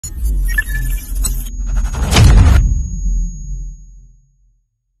I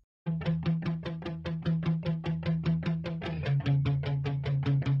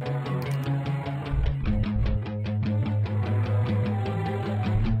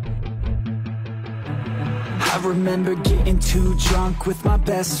remember getting too drunk with my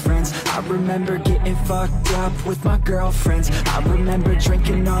best friends. I remember getting fucked up with my girlfriends. I remember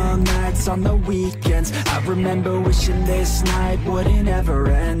drinking all nights on the weekends. I remember wishing this night wouldn't ever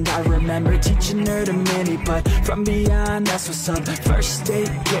end. I remember teaching her to mini, but from beyond, that's what's up. First date,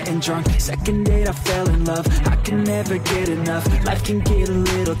 getting drunk. Second date, I fell in love. I can never get enough. Life can get a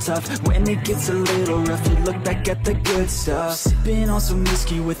little tough when it gets a little rough. You look back at the good stuff. Sipping on some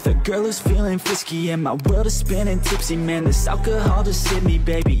whiskey with a girl who's feeling frisky, and my world is spinning tipsy. Man, this alcohol just hit me,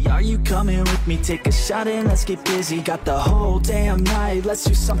 baby. Are you coming with me? Take a shot and let's get busy. Got the whole damn night, let's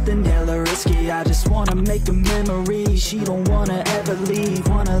do something hella risky. I just wanna make a memory. She don't wanna ever leave,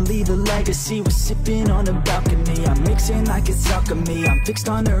 wanna leave a legacy. We're sipping on the balcony, I'm mixing like it's alchemy. I'm fixed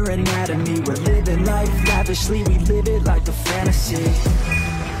on her anatomy. We're living life lavishly, we live it like a fantasy.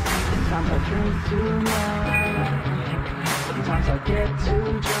 Sometimes I drink too much, sometimes I get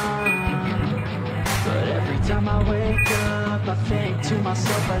too drunk, but every time I wake up, I think to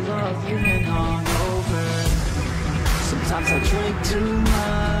myself I love being hungover. Sometimes I drink too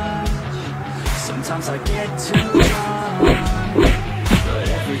much, sometimes I get too drunk, but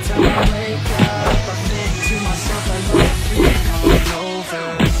every time I wake up, I think to myself I love being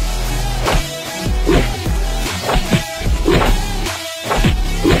hungover.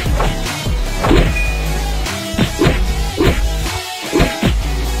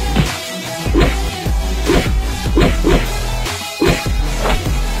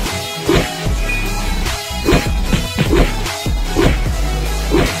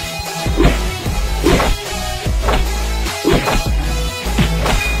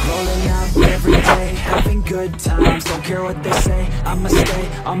 Good times, don't care what they say, I'ma stay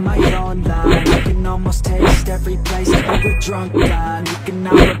on my own line. I can almost taste every place that we're drunk on. You can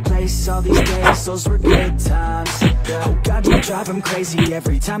now replace all these days, those were good times. Oh God, you drive them crazy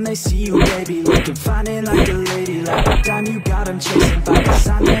every time they see you, baby. Looking fine and like a lady, like the time you got them chasing by the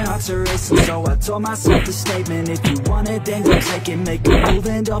sign their hearts are racing. So I told myself the statement, if you want it, then go take it. Make a move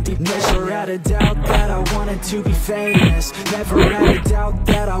and don't be never had a doubt that I wanted to be famous. Never had a doubt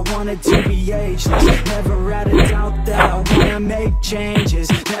that I wanted to be ageless. Never had a doubt that I wanna make changes.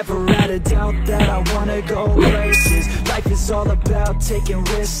 Never had a doubt that I wanna go places. Life is all about taking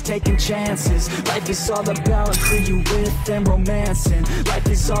risks, taking chances. Life is all about who you with and romancing. Life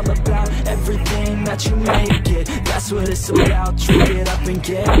is all about everything that you make it. That's what it's about. Drink it up and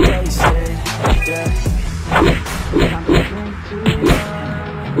get wasted. Yeah. Sometimes I drink too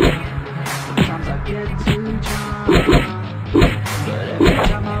much, sometimes I get too drunk, but every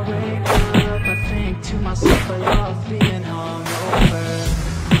time I wake up, I think to myself I love being hungover.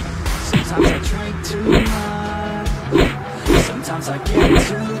 Sometimes I drink too much, sometimes I get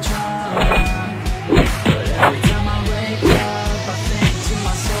too drunk, but every time I wake up, I think to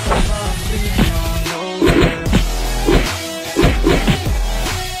myself I love being hungover.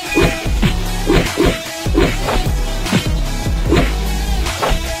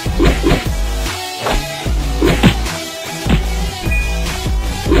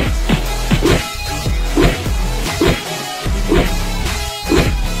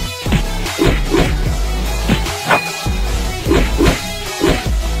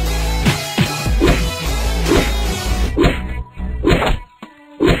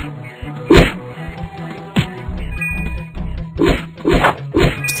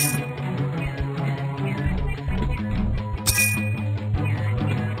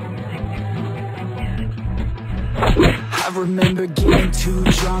 I remember getting too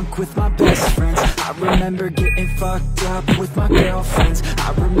drunk with my best friends. I remember getting fucked up with my girlfriends.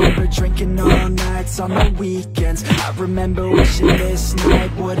 I remember drinking all nights on the weekends. I remember wishing this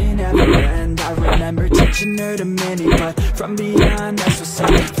night wouldn't ever end. I remember teaching her to mini, but from beyond, that's what's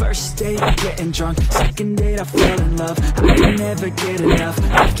up. First date, getting drunk. Second date, I fell in love. I can never get enough.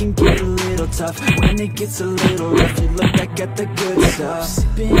 Life can get a little tough when it gets a little rough. You look back at the good stuff.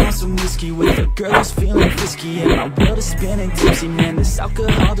 Sipping on some whiskey with a girl who's feeling frisky, and my world is spinning tipsy. Man, this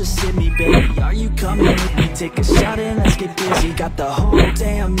alcohol just hit me, baby. Are you coming with me? Take a shot and let's get busy. Got the whole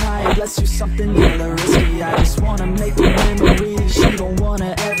damn night, let's do something hella risky. I just wanna make a memory. She don't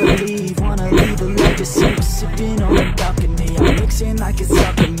wanna ever leave, wanna leave a legacy. We're sipping on the balcony, I'm mixing like it's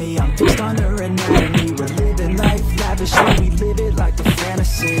alchemy. I'm fixed on her anatomy. We're living life lavishly, we live it like a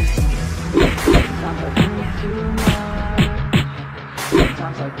fantasy. Sometimes I drink too much,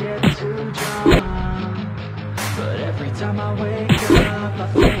 sometimes I get too drunk, But every time I wake up, I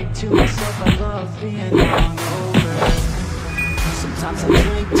think to myself I love being hungover. Sometimes I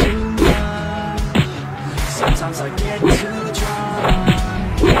drink too much, sometimes I get too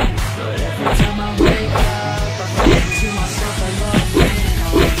drunk. But every time I wake up, I think to myself I love being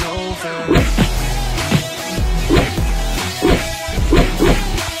hungover.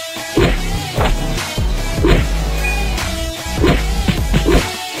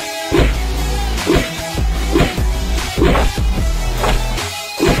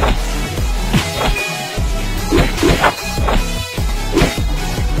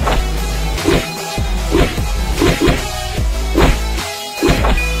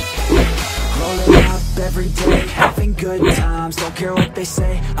 Every day, having good times, don't care what they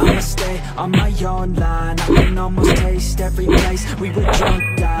say, I'ma stay on my own line. I can almost taste every place we were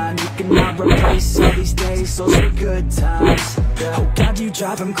drunk down. You cannot replace all these days, those were good times. Oh God, you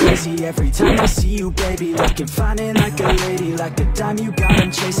drive them crazy every time I see you, baby. Looking fine and like a lady, like the dime you got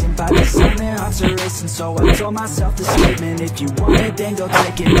them chasing. By the sun their hearts are racing, so I told myself this statement: if you want it, then go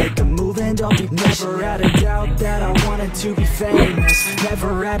take it, make a move and don't be patient. Never had a doubt that I wanted to be famous,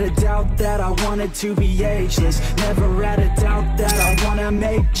 never had a doubt that I wanted to be ageless, never had a doubt that I wanna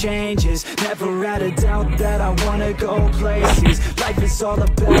make changes, never had a doubt that I wanna go places. Life is all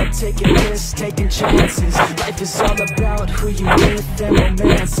about taking risks, taking chances. Life is all about who you with and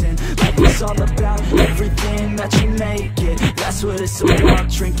romancing. Life is all about everything that you make it. That's what it's about.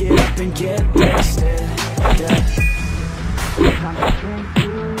 Drink it up and get wasted. Yeah. Sometimes I drink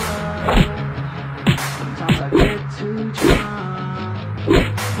too much, sometimes I get too drunk.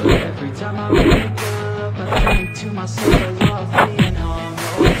 But every time I wake up, I think to myself I love being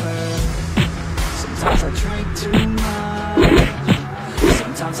hungover. Sometimes I drink too much,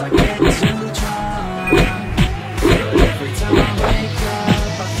 sometimes I get too drunk. But every time I wake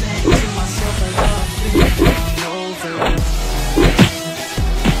up, I think to myself I love being hungover.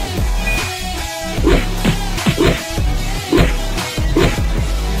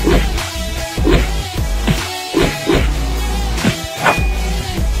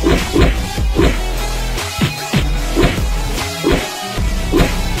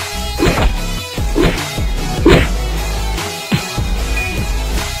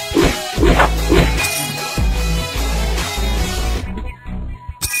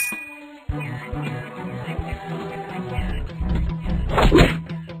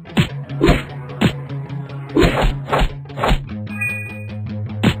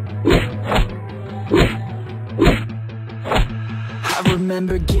 I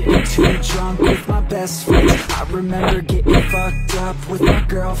remember getting too drunk with my best friends. I remember getting fucked up with my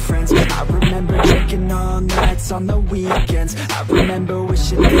girlfriends. I remember drinking all nights on the weekends. I remember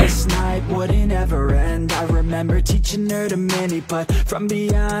wishing this night wouldn't ever end. I remember teaching her to many, but from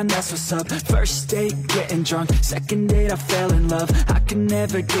beyond, that's what's up. First date, getting drunk. Second date, I fell in love. I can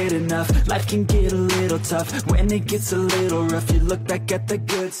never get enough. Life can get a little tough when it gets a little rough. You look back at the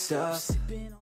good stuff.